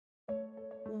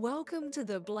Welcome to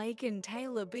the Blake &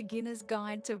 Taylor Beginner's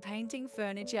Guide to Painting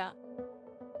Furniture.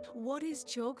 What is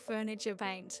chalk furniture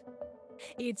paint?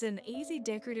 It's an easy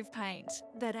decorative paint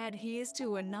that adheres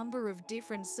to a number of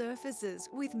different surfaces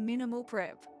with minimal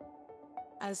prep.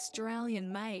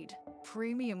 Australian-made,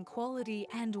 premium quality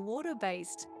and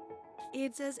water-based.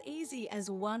 It's as easy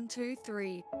as 1, 2,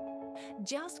 3.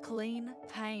 Just clean,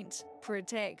 paint,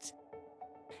 protect.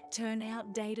 Turn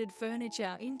outdated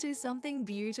furniture into something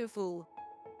beautiful.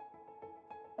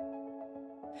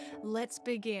 Let's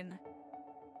begin.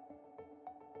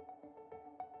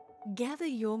 Gather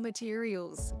your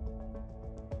materials.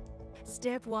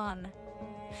 Step 1.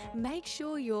 Make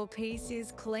sure your piece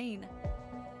is clean.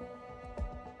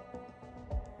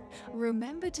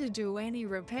 Remember to do any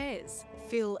repairs,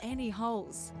 fill any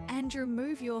holes, and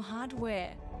remove your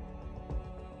hardware.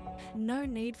 No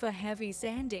need for heavy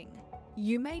sanding.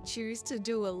 You may choose to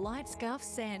do a light scuff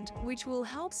sand, which will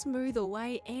help smooth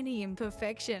away any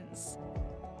imperfections.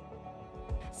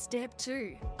 Step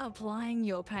 2. Applying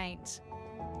your paint.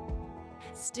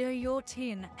 Stir your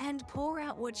tin and pour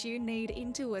out what you need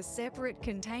into a separate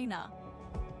container.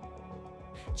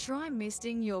 Try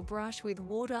misting your brush with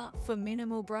water for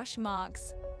minimal brush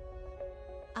marks.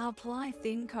 Apply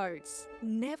thin coats,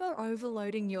 never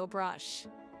overloading your brush.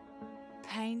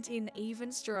 Paint in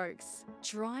even strokes,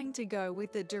 trying to go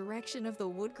with the direction of the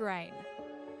wood grain.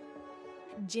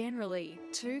 Generally,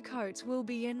 2 coats will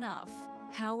be enough.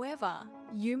 However,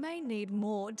 you may need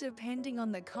more depending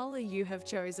on the color you have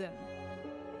chosen.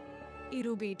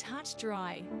 It'll be touch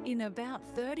dry in about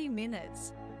 30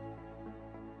 minutes.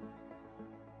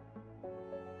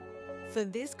 For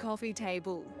this coffee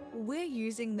table, we're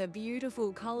using the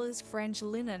beautiful colors French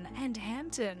linen and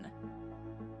Hampton.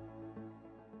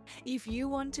 If you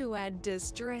want to add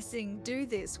distressing, do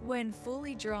this when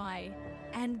fully dry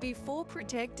and before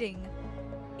protecting.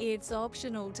 It's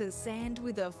optional to sand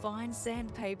with a fine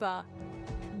sandpaper.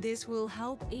 This will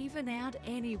help even out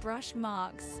any brush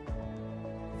marks.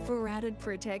 For added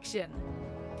protection,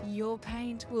 your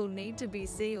paint will need to be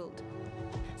sealed.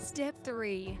 Step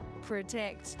 3.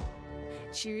 Protect.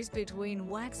 Choose between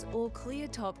wax or clear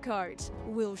top coat.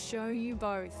 We'll show you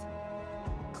both.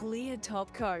 Clear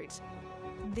top coat.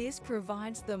 This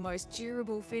provides the most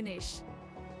durable finish.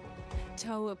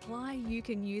 To apply, you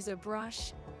can use a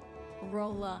brush,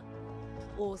 roller,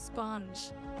 or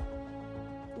sponge.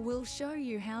 We'll show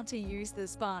you how to use the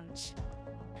sponge.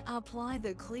 Apply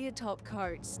the clear top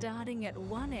coat starting at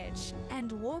one edge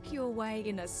and walk your way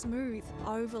in a smooth,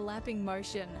 overlapping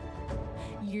motion.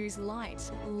 Use light,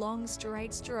 long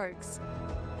straight strokes.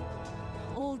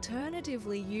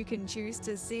 Alternatively, you can choose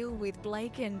to seal with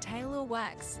Blake & Taylor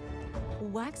wax.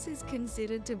 Wax is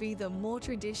considered to be the more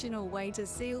traditional way to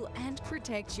seal and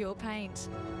protect your paint.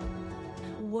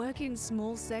 Work in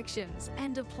small sections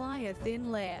and apply a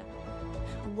thin layer.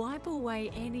 Wipe away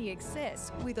any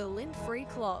excess with a lint-free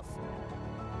cloth.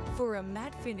 For a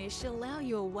matte finish, allow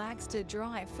your wax to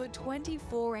dry for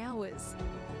 24 hours.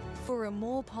 For a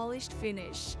more polished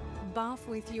finish, buff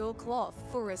with your cloth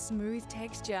for a smooth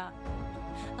texture.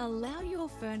 Allow your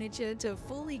furniture to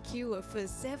fully cure for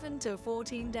 7 to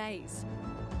 14 days.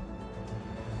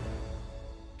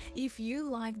 If you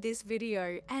like this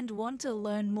video and want to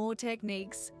learn more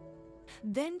techniques,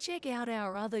 then check out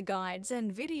our other guides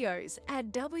and videos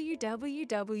at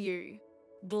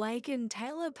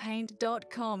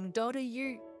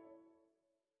www.blakeandtaylorpaint.com.au.